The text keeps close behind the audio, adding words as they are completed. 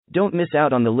Don't miss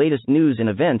out on the latest news and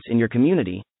events in your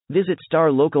community. Visit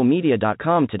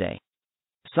starlocalmedia.com today.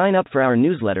 Sign up for our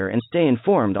newsletter and stay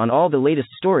informed on all the latest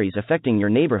stories affecting your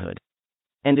neighborhood.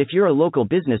 And if you're a local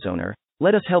business owner,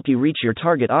 let us help you reach your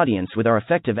target audience with our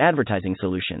effective advertising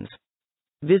solutions.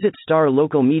 Visit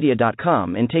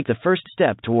starlocalmedia.com and take the first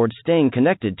step towards staying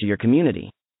connected to your community.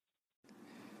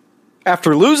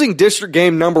 After losing district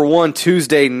game number 1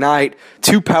 Tuesday night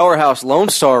to powerhouse Lone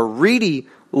Star, Reedy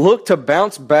looked to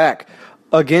bounce back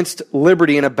against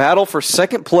Liberty in a battle for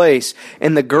second place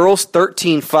in the girls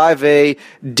 13-5A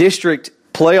district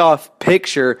playoff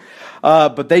picture.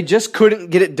 But they just couldn't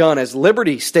get it done as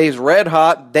Liberty stays red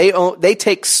hot. They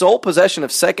take sole possession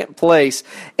of second place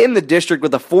in the district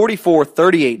with a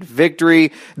 44-38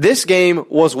 victory. This game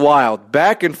was wild,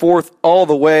 back and forth all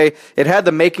the way. It had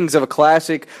the makings of a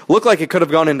classic. Looked like it could have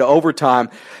gone into overtime.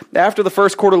 After the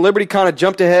first quarter, Liberty kind of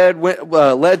jumped ahead,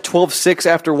 led 12-6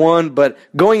 after one, but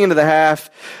going into the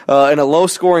half, in a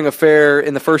low-scoring affair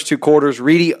in the first two quarters,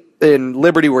 Reedy and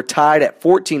Liberty were tied at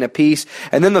 14 apiece.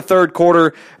 And then the third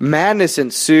quarter, madness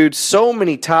ensued. So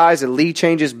many ties and lead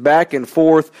changes back and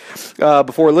forth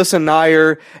before Alyssa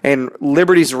Nair and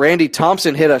Liberty's Randy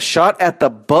Thompson hit a shot at the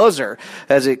buzzer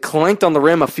as it clanked on the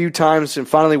rim a few times and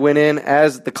finally went in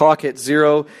as the clock hit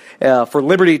zero for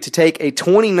Liberty to take a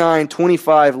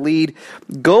 29-25 lead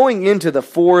going into the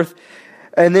fourth.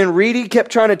 And then Reedy kept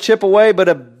trying to chip away, but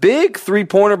a big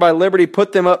three-pointer by Liberty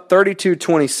put them up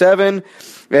 32-27.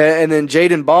 And then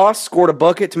Jaden Boss scored a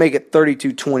bucket to make it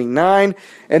 32-29.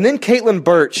 And then Caitlin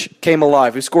Birch came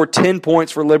alive, who scored 10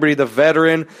 points for Liberty, the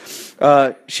veteran.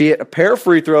 She hit a pair of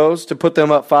free throws to put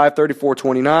them up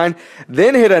 34-29.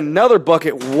 Then hit another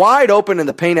bucket wide open in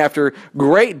the paint after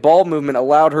great ball movement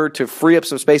allowed her to free up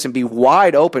some space and be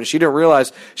wide open. She didn't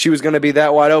realize she was going to be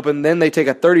that wide open. Then they take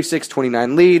a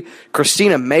 36-29 lead.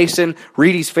 Christina Mason,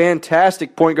 Reedy's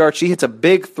fantastic point guard, she hits a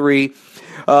big three.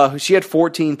 She had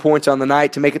 14 points on the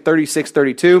night to make it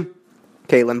 36-32.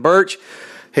 Caitlin Birch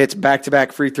hits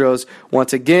back-to-back free throws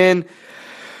once again.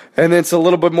 And then it's a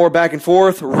little bit more back and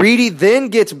forth. Reedy then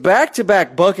gets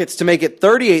back-to-back buckets to make it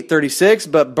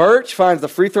 38-36, but Birch finds the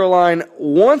free throw line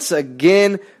once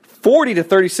again.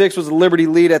 40-36 was the Liberty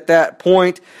lead at that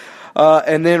point.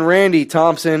 And then Randy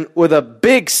Thompson with a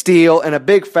big steal and a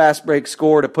big fast break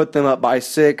score to put them up by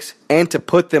 6 and to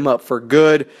put them up for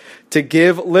good to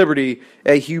give Liberty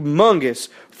a humongous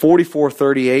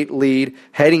 44-38 lead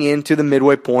heading into the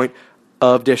midway point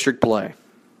of district play.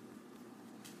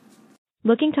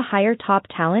 Looking to hire top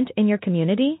talent in your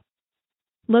community?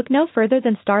 Look no further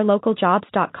than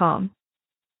starlocaljobs.com.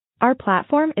 Our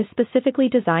platform is specifically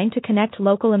designed to connect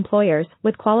local employers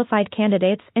with qualified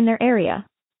candidates in their area.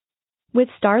 With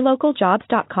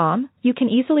starlocaljobs.com, you can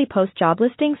easily post job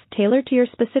listings tailored to your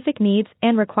specific needs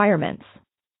and requirements.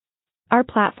 Our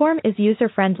platform is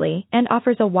user-friendly and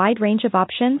offers a wide range of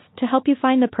options to help you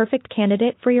find the perfect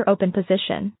candidate for your open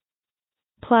position.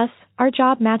 Plus, our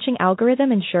job matching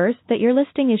algorithm ensures that your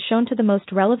listing is shown to the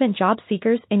most relevant job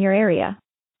seekers in your area.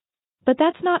 But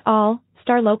that's not all.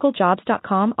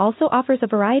 StarLocalJobs.com also offers a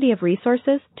variety of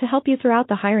resources to help you throughout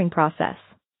the hiring process.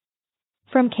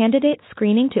 From candidate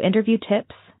screening to interview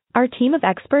tips, our team of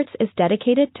experts is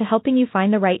dedicated to helping you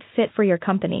find the right fit for your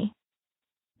company.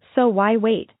 So why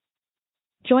wait?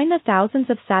 Join the thousands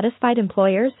of satisfied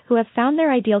employers who have found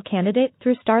their ideal candidate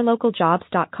through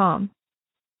StarLocalJobs.com.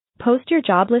 Post your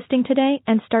job listing today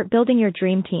and start building your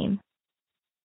dream team.